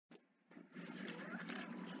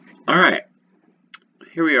All right,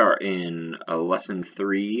 here we are in lesson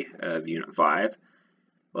 3 of unit 5.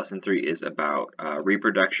 Lesson 3 is about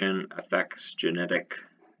reproduction affects genetic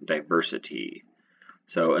diversity.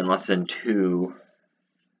 So in lesson 2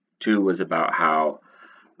 was about how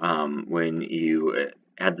when you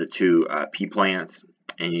had the two pea plants,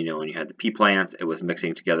 and when you had the pea plants, it was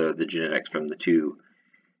mixing together the genetics from the two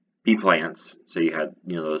pea plants. So you had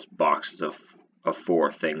those boxes of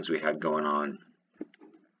 4 things we had going on.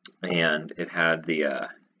 And it had the,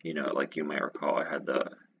 like you might recall, it had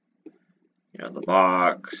the, the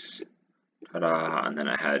box, ta-da, and then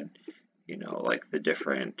I had, like the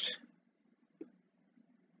different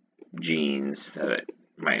genes that it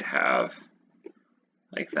might have,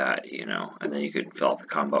 like that, and then you could fill out the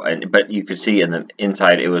combo. But you could see in the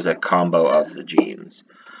inside it was a combo of the genes.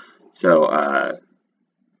 So,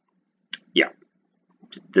 yeah,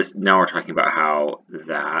 now we're talking about how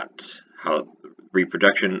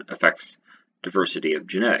reproduction affects diversity of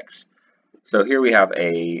genetics. So here we have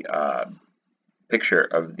a picture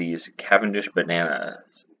of these Cavendish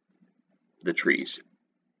bananas, the trees.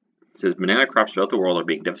 It says banana crops throughout the world are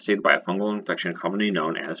being devastated by a fungal infection commonly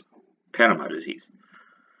known as Panama disease.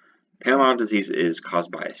 Panama disease is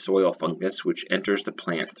caused by a soil fungus which enters the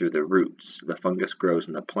plant through the roots. The fungus grows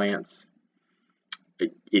in the plants.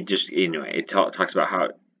 It talks about how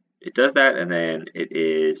it does that, and then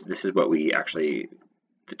this is what we actually,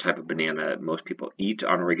 the type of banana most people eat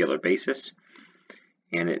on a regular basis.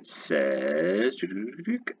 And it says,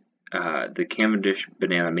 the Cavendish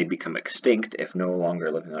banana may become extinct if no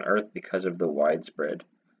longer living on Earth because of the widespread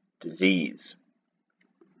disease.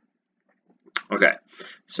 Okay,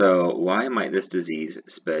 so why might this disease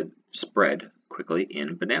spread quickly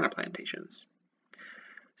in banana plantations?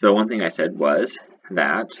 So one thing I said was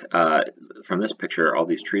that from this picture, all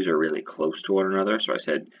these trees are really close to one another. So I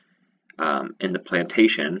said in the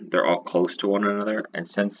plantation, they're all close to one another. And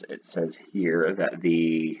since it says here that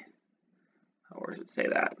where does it say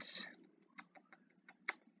that?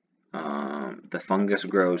 The fungus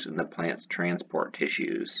grows in the plant's transport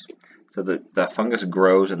tissues. So the fungus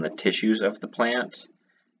grows in the tissues of the plant,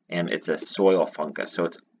 and it's a soil fungus, so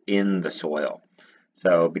it's in the soil.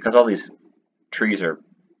 So because all these trees are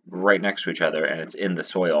right next to each other and it's in the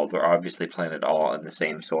soil, they're obviously planted all in the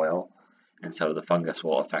same soil, and so the fungus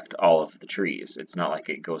will affect all of the trees. It's not like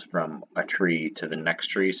it goes from a tree to the next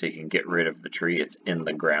tree so you can get rid of the tree. It's in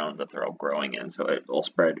the ground that they're all growing in, so it will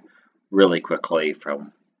spread really quickly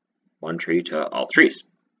from one tree to all trees.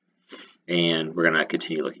 And we're going to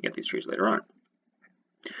continue looking at these trees later on.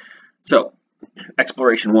 So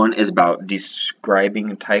exploration 1 is about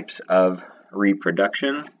describing types of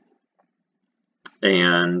reproduction.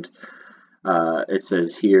 And it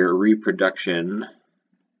says here reproduction,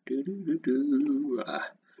 undo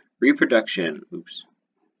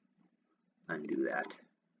that,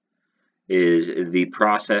 is the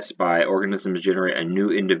process by organisms generate a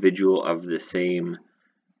new individual of the same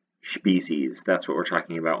species. That's what we're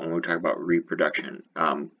talking about when we talk about reproduction.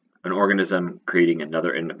 An organism creating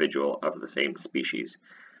another individual of the same species.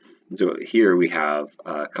 So here we have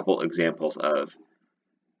a couple examples of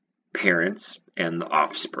parents and the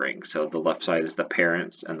offspring. So the left side is the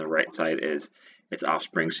parents and the right side is its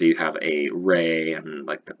offspring. So you have a ray and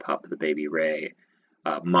like the pup, the baby ray,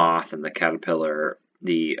 moth and the caterpillar,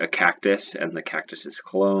 a cactus and the cactus's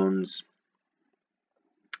clones,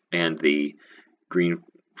 and the green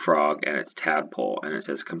frog and its tadpole. And it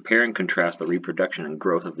says compare and contrast the reproduction and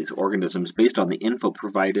growth of these organisms based on the info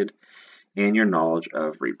provided and your knowledge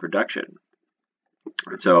of reproduction.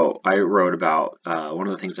 So I wrote about, one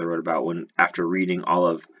of the things I wrote about after reading all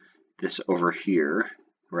of this over here,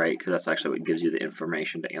 right, because that's actually what gives you the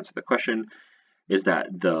information to answer the question, is that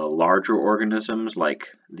the larger organisms like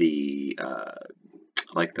the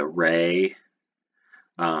ray,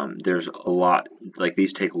 there's a lot, like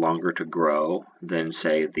these take longer to grow than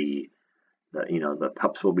say the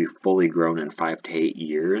pups will be fully grown in 5 to 8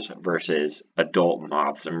 years versus adult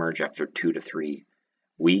moths emerge after 2 to 3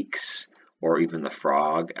 weeks, or even the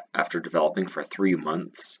frog after developing for 3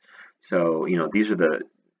 months. So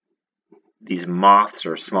these moths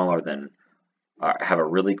are smaller than have a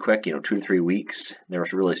really quick 2 to 3 weeks. They're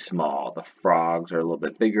really small. The frogs are a little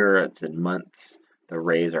bit bigger. It's in months. The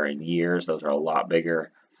rays are in years. Those are a lot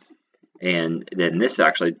bigger. And then this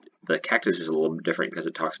actually, the cactus is a little bit different because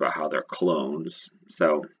it talks about how they're clones.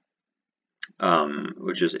 So,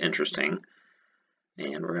 which is interesting.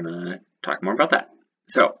 And we're going to talk more about that.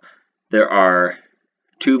 So, there are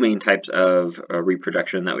 2 main types of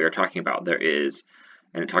reproduction that we are talking about. There is,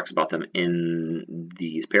 and it talks about them in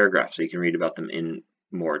these paragraphs, so you can read about them in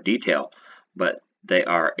more detail. But they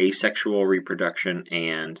are asexual reproduction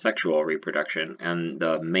and sexual reproduction, and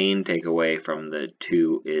the main takeaway from the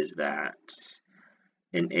two is that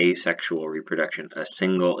in asexual reproduction, a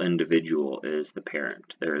single individual is the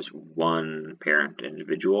parent. There is one parent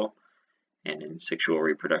individual, and in sexual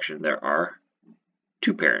reproduction there are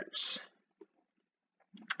two parents.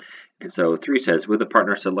 And so 3 says, with a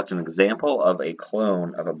partner, select an example of a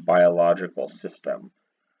clone of a biological system.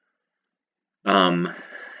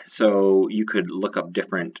 So you could look up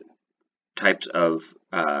different types of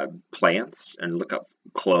plants and look up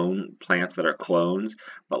clone plants that are clones,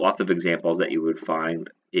 but lots of examples that you would find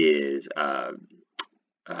is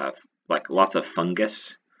like lots of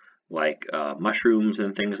fungus, like mushrooms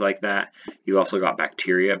and things like that. You also got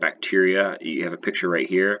bacteria. Bacteria, you have a picture right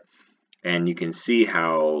here, and you can see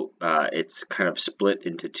how it's kind of split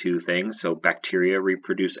into two things. So bacteria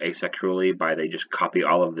reproduce asexually by they just copy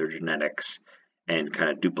all of their genetics and kind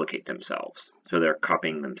of duplicate themselves. So they're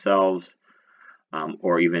copying themselves.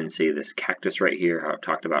 Or even say this cactus right here, how it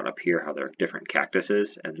talked about up here, how there are different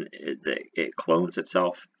cactuses and it clones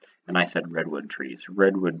itself. And I said redwood trees.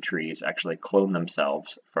 Redwood trees actually clone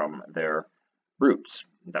themselves from their roots.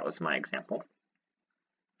 That was my example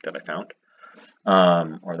that I found,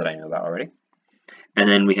 or that I knew about already. And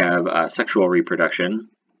then we have sexual reproduction,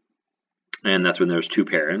 and that's when there's two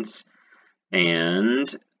parents.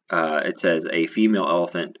 And it says a female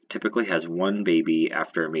elephant typically has one baby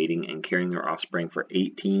after mating and carrying their offspring for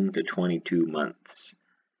 18 to 22 months.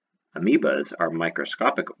 Amoebas are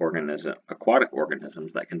microscopic aquatic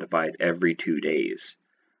organisms that can divide every 2 days.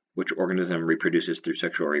 Which organism reproduces through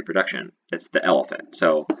sexual reproduction? It's the elephant.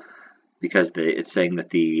 So because it's saying that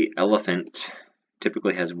the elephant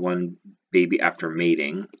typically has one baby after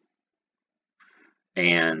mating,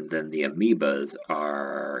 and then the amoebas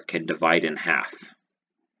can divide in half.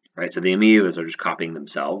 Right, so the amoebas are just copying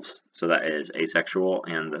themselves, so that is asexual,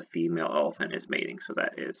 and the female elephant is mating, so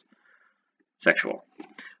that is sexual.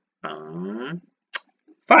 5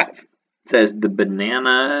 says the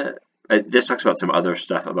banana. This talks about some other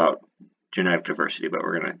stuff about genetic diversity, but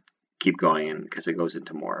we're going to keep going because it goes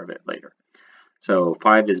into more of it later. So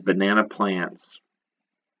 5 is banana plants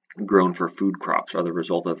grown for food crops are the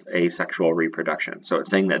result of asexual reproduction. So it's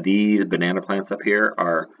saying that these banana plants up here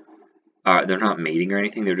are they're not mating or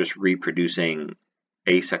anything, they're just reproducing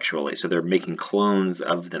asexually. So they're making clones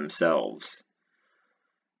of themselves.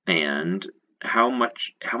 And how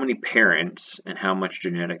many parents and how much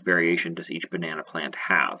genetic variation does each banana plant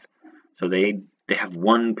have? So they have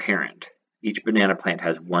one parent. Each banana plant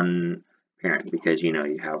has one parent because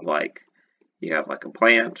you have like a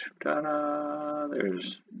plant, ta-da,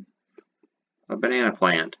 there's a banana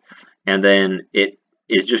plant, and then it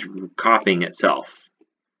is just copying itself.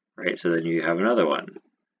 Right, so then you have another one,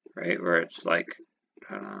 right, where it's like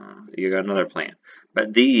you got another plant.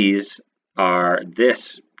 But these are the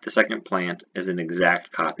second plant is an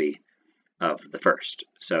exact copy of the first.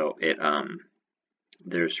 So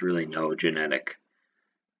there's really no genetic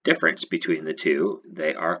difference between the two.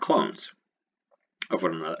 They are clones of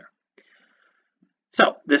one another.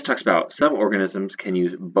 So this talks about some organisms can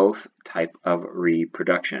use both type of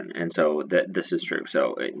reproduction, and so this is true.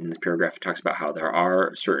 So in this paragraph, it talks about how there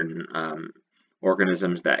are certain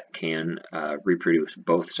organisms that can reproduce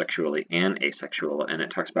both sexually and asexually, and it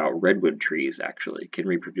talks about redwood trees actually can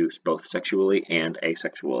reproduce both sexually and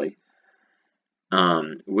asexually.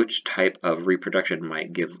 Which type of reproduction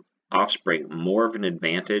might give offspring more of an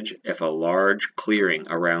advantage if a large clearing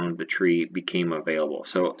around the tree became available?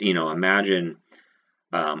 So imagine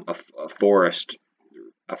a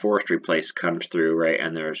forestry place comes through, right,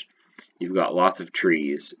 and you've got lots of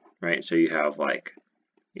trees, right, so you have like,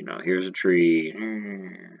 here's a tree,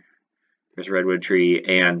 there's a redwood tree,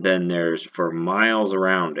 and then there's for miles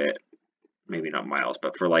around it, maybe not miles,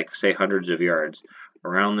 but for like say hundreds of yards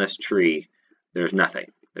around this tree, there's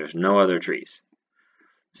nothing, there's no other trees.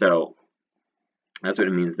 So that's what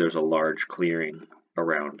it means there's a large clearing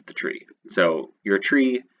around the tree. So your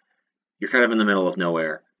tree, you're kind of in the middle of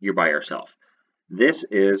nowhere, you're by yourself. This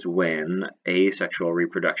is when asexual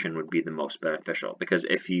reproduction would be the most beneficial, because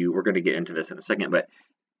we're going to get into this in a second, but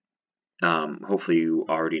hopefully you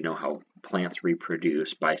already know how plants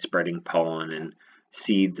reproduce by spreading pollen and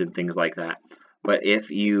seeds and things like that. But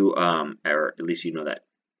if you, or at least you know that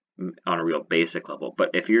on a real basic level,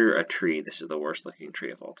 but if you're a tree, this is the worst looking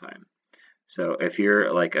tree of all time. So if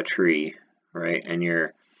you're like a tree, right, and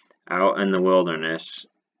you're out in the wilderness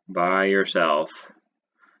by yourself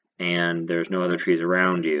and there's no other trees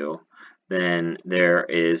around you, then there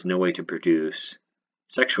is no way to produce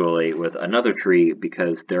sexually with another tree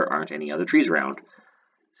because there aren't any other trees around.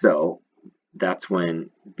 So that's when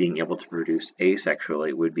being able to produce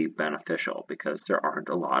asexually would be beneficial, because there aren't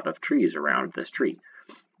a lot of trees around this tree.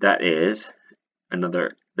 That is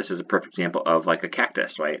this is a perfect example of like a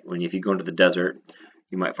cactus, right? If you go into the desert,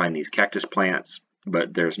 you might find these cactus plants,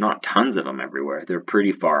 but there's not tons of them everywhere. They're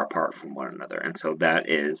pretty far apart from one another. And so that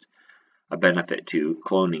is a benefit to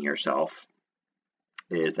cloning yourself,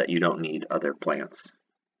 is that you don't need other plants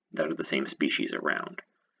that are the same species around.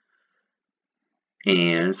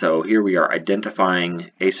 And so here we are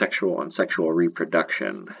identifying asexual and sexual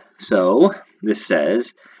reproduction. So this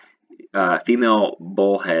says female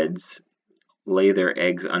bullheads lay their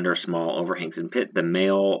eggs under small overhangs and pit. The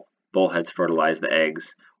male bullheads fertilize the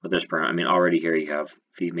eggs with their sperm. I mean, already here you have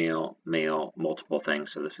female, male, multiple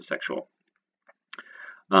things, so this is sexual.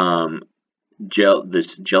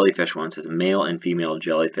 This jellyfish one says male and female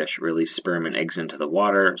jellyfish release sperm and eggs into the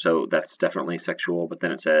water, so that's definitely sexual. But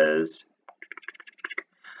then it says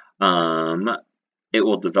it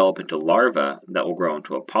will develop into larvae that will grow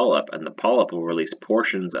into a polyp, and the polyp will release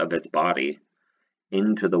portions of its body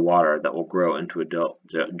into the water that will grow into adult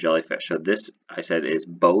jellyfish. So this, I said, is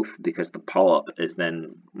both, because the polyp is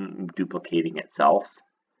then duplicating itself.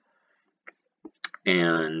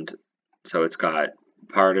 And so it's got,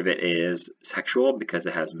 part of it is sexual because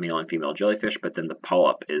it has male and female jellyfish, but then the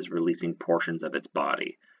polyp is releasing portions of its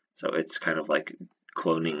body. So it's kind of like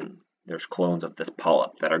cloning. There's clones of this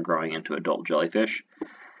polyp that are growing into adult jellyfish.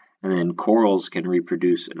 And then corals can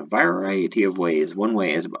reproduce in a variety of ways. One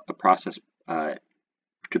way is a process to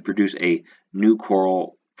produce a new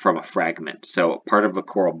coral from a fragment. So part of a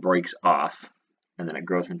coral breaks off and then it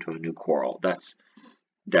grows into a new coral. That's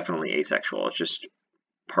definitely asexual. It's just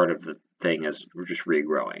part of the thing is we're just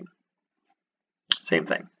regrowing. Same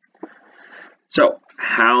thing. So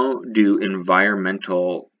how does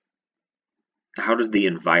the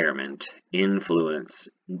environment influence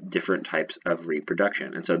different types of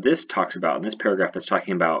reproduction? And so this talks about, in this paragraph, it's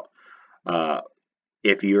talking about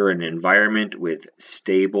if you're in an environment with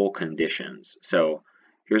stable conditions. So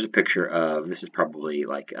here's a picture of, this is probably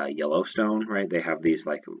like Yellowstone, right? They have these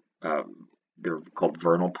like, they're called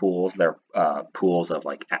vernal pools. They're pools of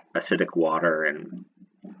like acidic water and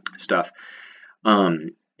stuff.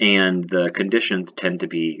 And the conditions tend to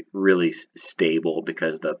be really stable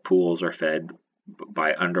because the pools are fed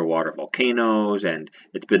by underwater volcanoes, and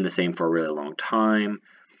it's been the same for a really long time.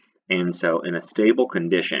 And so in a stable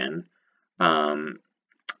condition,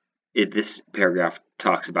 this paragraph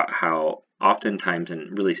talks about how oftentimes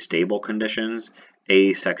in really stable conditions,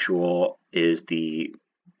 asexual is the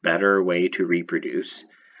better way to reproduce.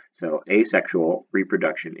 So asexual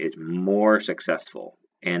reproduction is more successful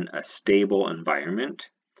in a stable environment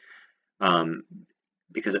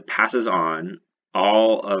because it passes on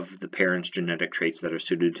all of the parent's genetic traits that are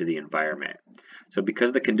suited to the environment. So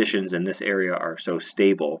because the conditions in this area are so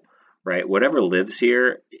stable, right, whatever lives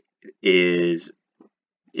here is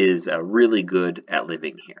really good at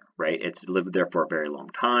living here, right? It's lived there for a very long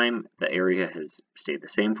time. The area has stayed the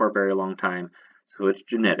same for a very long time. So its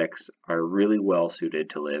genetics are really well suited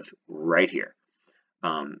to live right here.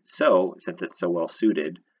 So since it's so well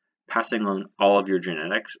suited, passing on all of your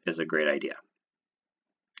genetics is a great idea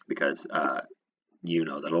because you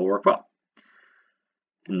know that'll work well.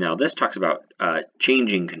 Now this talks about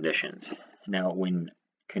changing conditions. Now when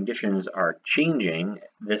conditions are changing,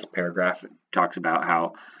 this paragraph talks about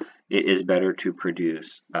how it is better to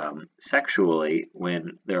produce sexually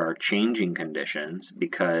when there are changing conditions,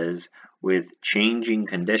 because with changing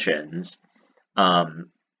conditions,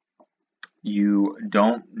 you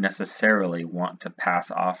don't necessarily want to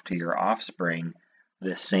pass off to your offspring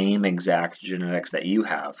the same exact genetics that you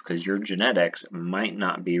have, because your genetics might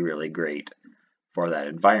not be really great for that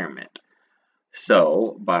environment.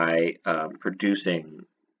 So by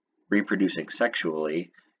reproducing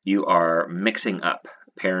sexually, you are mixing up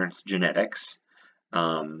parents' genetics,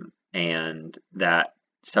 and that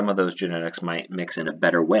some of those genetics might mix in a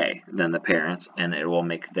better way than the parents, and it will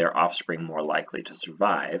make their offspring more likely to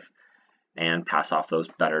survive and pass off those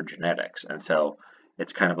better genetics. And so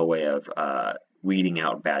it's kind of a way of weeding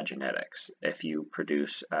out bad genetics if you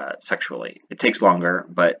produce sexually. It takes longer,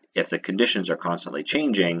 but if the conditions are constantly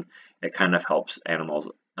changing, it kind of helps animals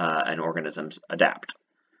and organisms adapt.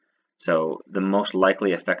 So the most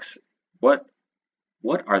likely effects, what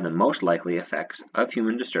are the most likely effects of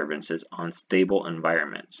human disturbances on stable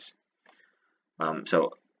environments?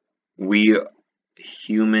 So we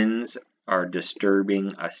humans are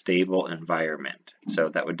disturbing a stable environment. So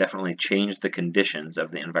that would definitely change the conditions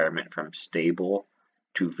of the environment from stable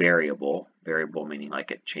to variable. Variable meaning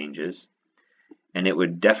like it changes. and it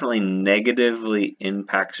would definitely negatively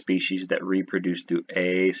impact species that reproduce through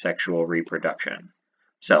asexual reproduction.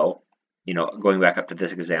 So, going back up to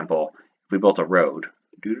this example, if we built a road,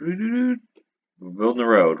 we're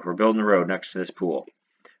building a road next to this pool.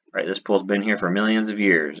 Right, this pool's been here for millions of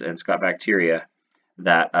years, and it's got bacteria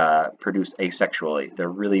that produce asexually. They're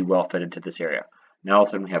really well fitted to this area. Now all of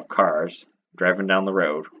a sudden we have cars driving down the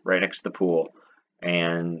road right next to the pool,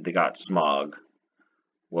 and they got smog.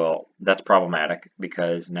 Well, that's problematic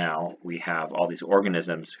because now we have all these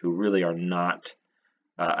organisms who really are not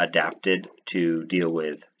adapted to deal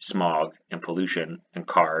with smog and pollution and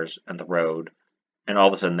cars and the road, and all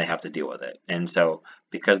of a sudden they have to deal with it. And so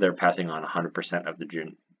because they're passing on 100% of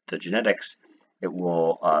the genetics, it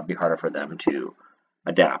will be harder for them to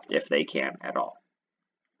adapt if they can at all.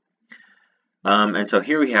 And so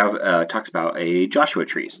here we have talks about Joshua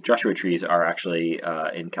trees. Joshua trees are actually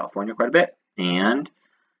in California quite a bit, and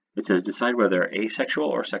it says decide whether asexual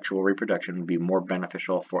or sexual reproduction would be more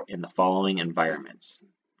beneficial in the following environments.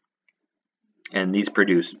 And these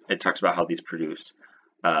produce, it talks about how these produce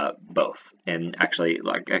both. And actually,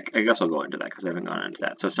 like I guess I'll go into that because I haven't gone into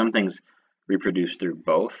that. So some things reproduce through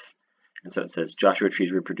both. And so it says Joshua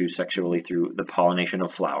trees reproduce sexually through the pollination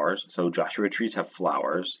of flowers. So Joshua trees have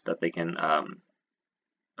flowers that they can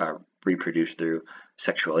reproduce through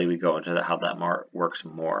sexually. We go into how that works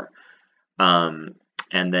more.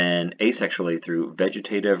 And then asexually through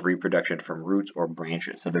vegetative reproduction from roots or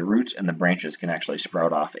branches. So the roots and the branches can actually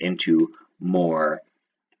sprout off into more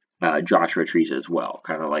Joshua trees as well,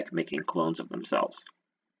 kind of like making clones of themselves.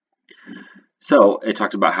 So it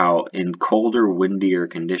talks about how in colder, windier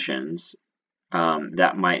conditions,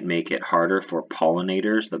 that might make it harder for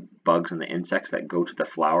pollinators, the bugs and the insects that go to the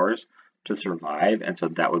flowers, to survive. And so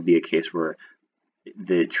that would be a case where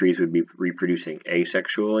the trees would be reproducing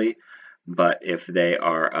asexually. But if they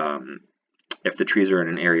are, if the trees are in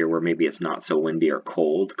an area where maybe it's not so windy or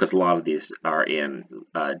cold, because a lot of these are in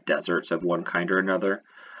deserts of one kind or another.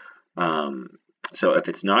 So if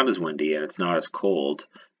it's not as windy and it's not as cold,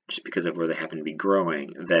 just because of where they happen to be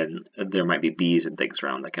growing, then there might be bees and things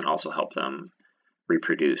around that can also help them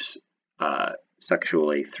reproduce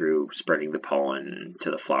sexually through spreading the pollen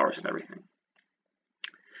to the flowers and everything.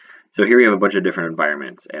 So here we have a bunch of different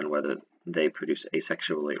environments and whether they produce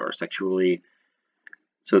asexually or sexually.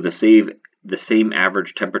 So the same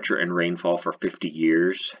average temperature and rainfall for 50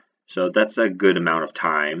 years. So that's a good amount of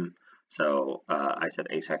time. So I said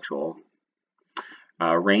asexual.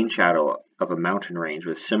 Rain shadow of a mountain range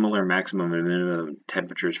with similar maximum and minimum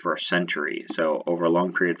temperatures for a century. So over a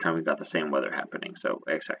long period of time, we've got the same weather happening. So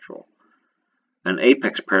asexual. An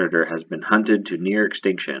apex predator has been hunted to near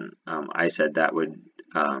extinction. I said that would,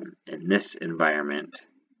 in this environment,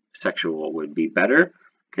 sexual would be better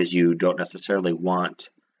because you don't necessarily want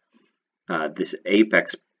this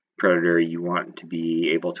apex predator. You want to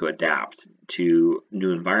be able to adapt to new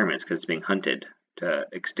environments because it's being hunted to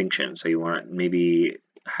extinction. So you want to maybe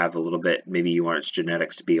have a little bit, maybe you want its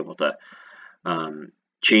genetics to be able to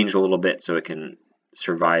change a little bit so it can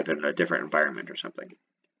survive in a different environment or something.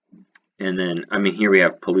 And then, I mean, here we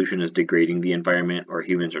have pollution is degrading the environment, or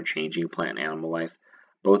humans are changing plant and animal life.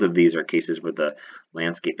 Both of these are cases where the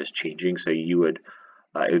landscape is changing, so you would,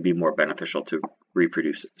 it would be more beneficial to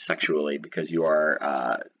reproduce sexually because you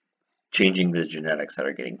are changing the genetics that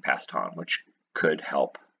are getting passed on, which could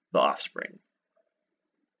help the offspring.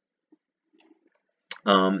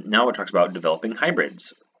 Now it talks about developing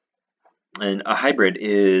hybrids. And a hybrid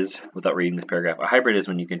is, without reading this paragraph, a hybrid is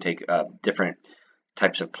when you can take different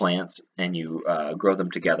types of plants and you grow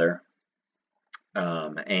them together,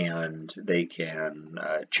 and they can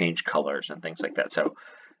change colors and things like that. So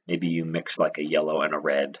maybe you mix like a yellow and a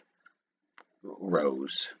red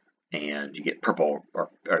rose and you get purple,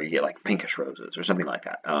 or you get like pinkish roses or something like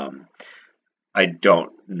that. I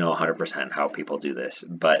don't know 100% how people do this,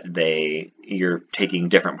 but you're taking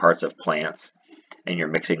different parts of plants and you're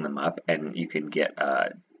mixing them up, and you can get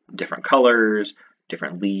different colors,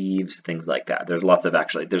 different leaves, things like that.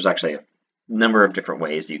 There's actually a number of different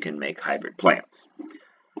ways you can make hybrid plants.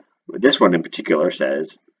 This one in particular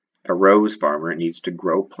says a rose farmer needs to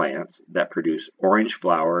grow plants that produce orange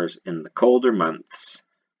flowers in the colder months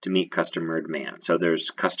to meet customer demand. So there's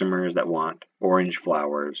customers that want orange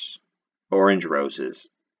flowers, orange roses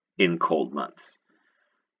in cold months.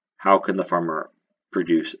 How can the farmer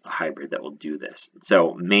produce a hybrid that will do this?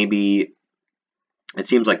 So maybe it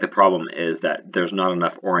seems like the problem is that there's not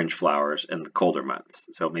enough orange flowers in the colder months.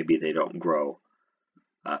 So maybe they don't grow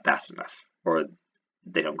fast enough, or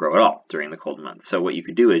they don't grow at all during the cold months. So what you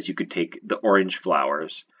could do is you could take the orange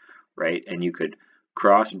flowers, right, and you could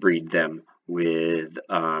crossbreed them with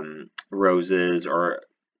roses or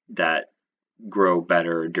that grow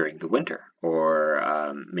better during the winter,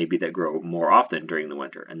 or maybe that grow more often during the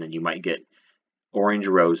winter. And then you might get orange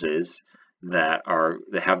roses that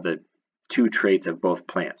have the two traits of both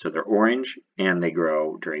plants. So they're orange and they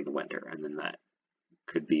grow during the winter, and then that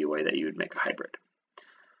could be a way that you would make a hybrid.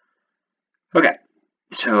 Okay,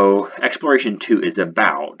 so exploration 2 is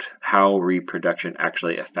about how reproduction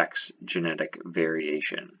actually affects genetic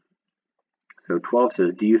variation. So 12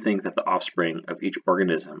 says, do you think that the offspring of each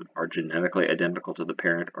organism are genetically identical to the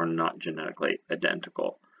parent or not genetically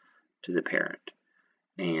identical to the parent?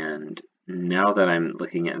 And now that I'm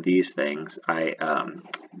looking at these things,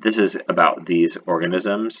 this is about these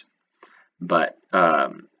organisms, but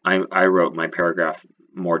I wrote my paragraph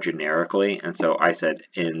more generically, and so I said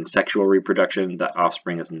in sexual reproduction the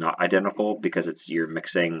offspring is not identical because you're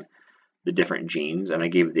mixing the different genes, and I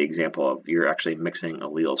gave the example of you're actually mixing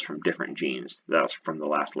alleles from different genes. That was from the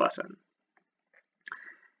last lesson.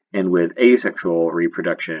 And with asexual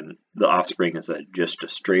reproduction, the offspring is just a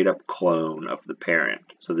straight up clone of the parent.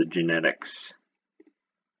 So the genetics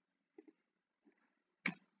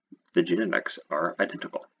are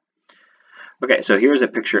identical. Okay, so here's a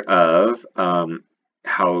picture of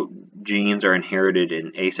how genes are inherited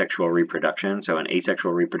in asexual reproduction. So in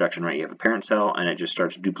asexual reproduction, right, you have a parent cell and it just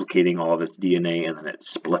starts duplicating all of its DNA and then it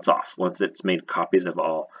splits off. Once it's made copies of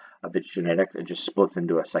all of its genetics, it just splits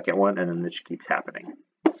into a second one, and then this keeps happening.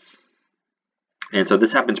 And so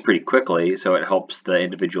this happens pretty quickly, so it helps the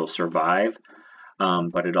individual survive,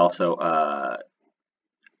 but it also what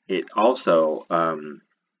am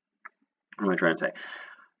I trying to say?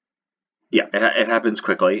 Yeah, it happens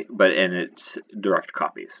quickly, and it's direct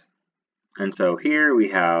copies. And so here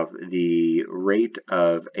we have the rate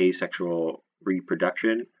of asexual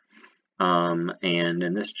reproduction, and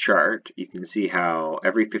in this chart you can see how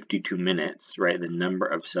every 52 minutes, right, the number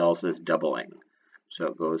of cells is doubling. So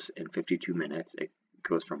it goes in 52 minutes, it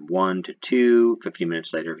goes from 1 to 2, 50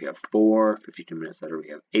 minutes later we have 4, 52 minutes later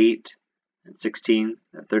we have 8, and 16,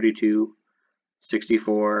 and 32,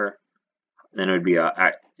 64, then it would be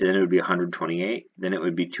 128, then it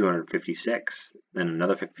would be 256, then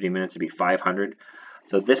another 50 minutes would be 500.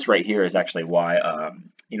 So this right here is actually why, a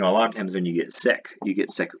lot of times when you get sick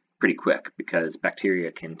pretty quick because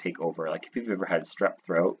bacteria can take over. Like if you've ever had strep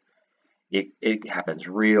throat, it happens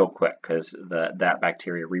real quick because that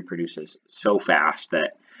bacteria reproduces so fast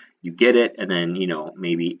that you get it, and then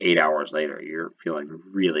maybe 8 hours later you're feeling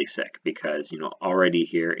really sick because already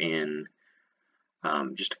here in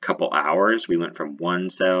just a couple hours we went from 1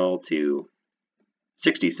 cell to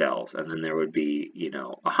 60 cells, and then there would be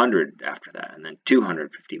 100 after that, and then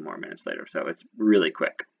 250 more minutes later. So it's really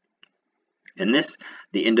quick. And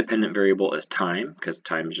the independent variable is time, because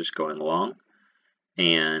time is just going along.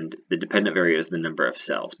 And the dependent variable is the number of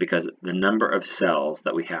cells, because the number of cells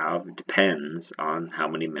that we have depends on how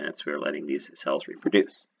many minutes we're letting these cells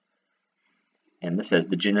reproduce. And this says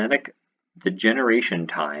the generation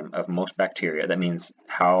time of most bacteria, that means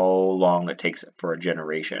how long it takes for a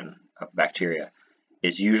generation of bacteria,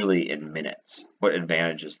 is usually in minutes. What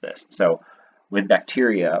advantage is this? So with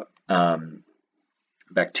bacteria,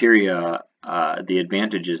 the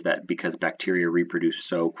advantage is that because bacteria reproduce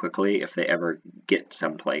so quickly, if they ever get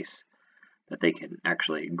someplace that they can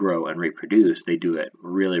actually grow and reproduce, they do it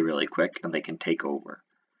really, really quick and they can take over.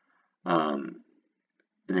 And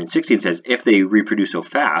then 16 says, if they reproduce so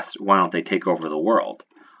fast, why don't they take over the world?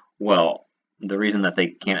 Well, the reason that they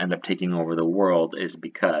can't end up taking over the world is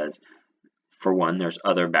because, for one, there's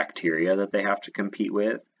other bacteria that they have to compete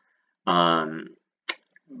with.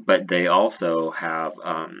 But they also have,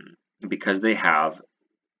 because they're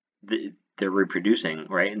reproducing,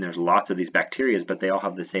 right? And there's lots of these bacteria, but they all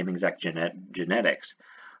have the same exact genetics.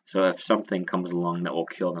 So if something comes along that will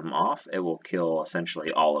kill them off, it will kill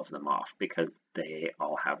essentially all of them off because they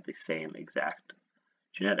all have the same exact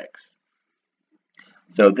genetics.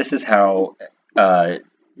 So this is how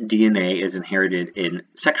DNA is inherited in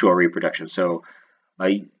sexual reproduction. So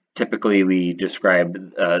typically we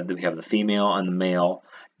describe that we have the female and the male,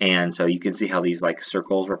 and so you can see how these like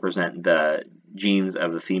circles represent the genes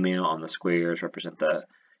of the female and the squares represent the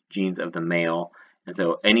genes of the male. And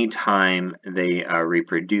so anytime they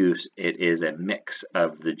reproduce, it is a mix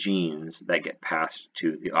of the genes that get passed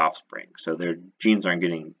to the offspring. So their genes aren't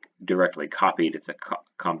getting directly copied, it's a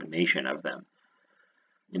combination of them.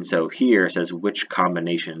 And so here it says which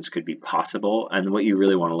combinations could be possible, and what you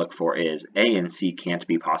really want to look for is A and C can't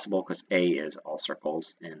be possible because A is all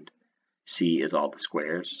circles and C is all the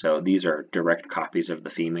squares. So these are direct copies of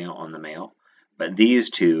the female on the male, but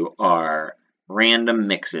these two are random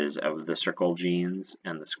mixes of the circle genes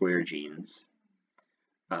and the square genes.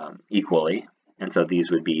 equally, and so these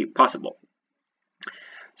would be possible.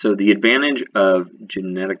 So the advantage of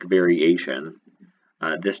genetic variation,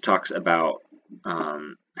 this talks about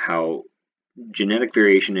how genetic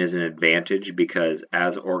variation is an advantage because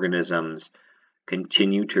as organisms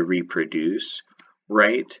continue to reproduce,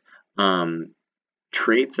 right,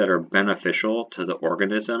 traits that are beneficial to the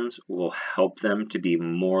organisms will help them to be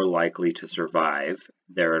more likely to survive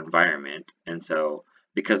their environment. And so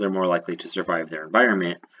because they're more likely to survive their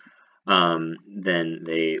environment, then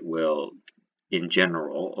they will, in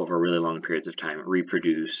general, over really long periods of time,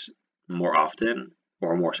 reproduce more often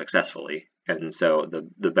or more successfully. And so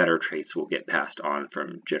the better traits will get passed on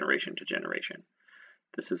from generation to generation.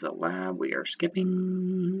 This is a lab we are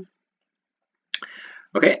skipping.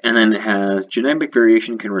 Okay, and then it has genetic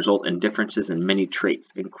variation can result in differences in many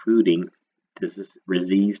traits, including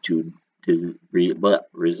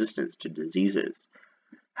resistance to diseases.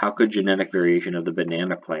 How could genetic variation of the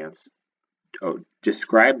banana plants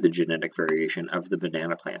describe the genetic variation of the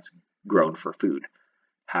banana plants grown for food?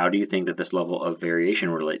 How do you think that this level of variation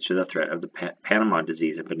relates to the threat of the Panama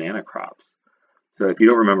disease in banana crops? So if you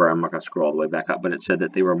don't remember, I'm not going to scroll all the way back up, but it said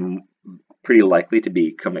that they were pretty likely to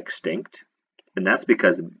become extinct. And that's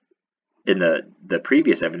because in the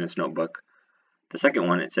previous evidence notebook, the second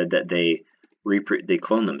one, it said that they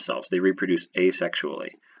clone themselves. They reproduce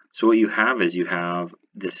asexually. So what you have is you have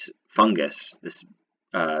this fungus, this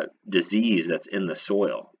disease that's in the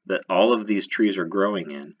soil that all of these trees are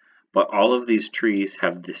growing in, but all of these trees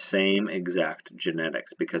have the same exact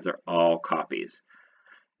genetics because they're all copies.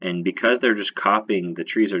 And because they're just copying, the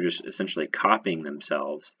trees are just essentially copying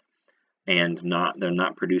themselves, and they're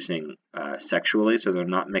not producing sexually, so they're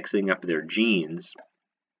not mixing up their genes.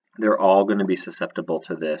 They're all going to be susceptible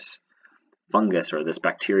to this fungus or this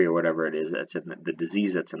bacteria, or whatever it is that's in the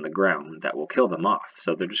disease that's in the ground that will kill them off.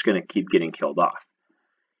 So they're just going to keep getting killed off.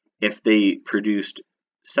 If they produced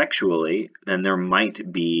sexually, then there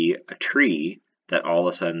might be a tree that all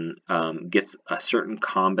of a sudden gets a certain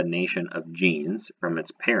combination of genes from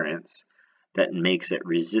its parents that makes it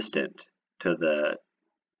resistant to the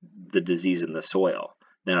disease in the soil.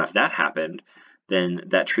 Then if that happened, then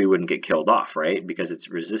that tree wouldn't get killed off, right? Because it's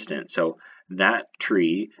resistant. So that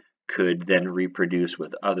tree could then reproduce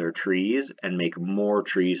with other trees and make more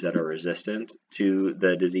trees that are resistant to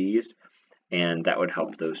the disease, and that would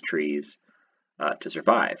help those trees to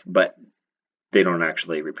survive. But they don't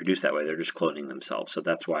actually reproduce that way. They're just cloning themselves. So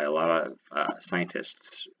that's why a lot of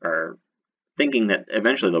scientists are thinking that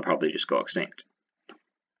eventually they'll probably just go extinct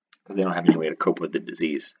because they don't have any way to cope with the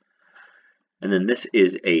disease. And then this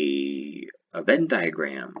is a Venn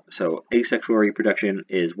diagram. So asexual reproduction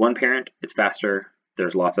is one parent, it's faster.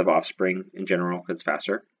 There's lots of offspring in general because it's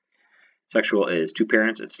faster. Sexual is two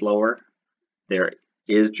parents, it's slower. There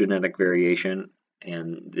is genetic variation,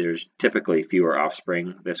 and there's typically fewer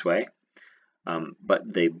offspring this way.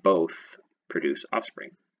 But they both produce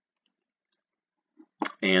offspring.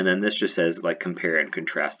 And then this just says, like, compare and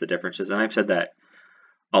contrast the differences. And I've said that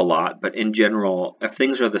a lot, but in general, if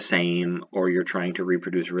things are the same or you're trying to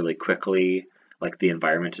reproduce really quickly, like the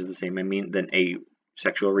environment is the same, then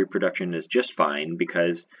asexual reproduction is just fine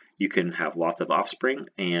because you can have lots of offspring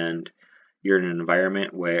and you're in an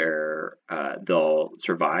environment where they'll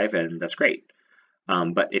survive, and that's great.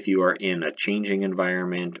 But if you are in a changing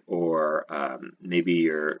environment, or maybe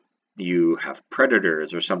you have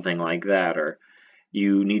predators or something like that, or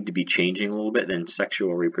you need to be changing a little bit, then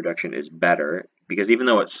sexual reproduction is better because even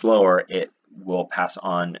though it's slower, it will pass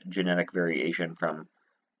on genetic variation from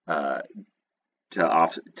to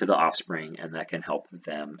the offspring, and that can help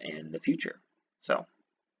them in the future. So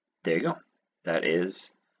there you go. That is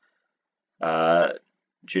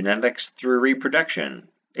genetics through reproduction.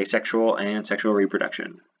 Asexual and sexual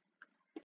reproduction.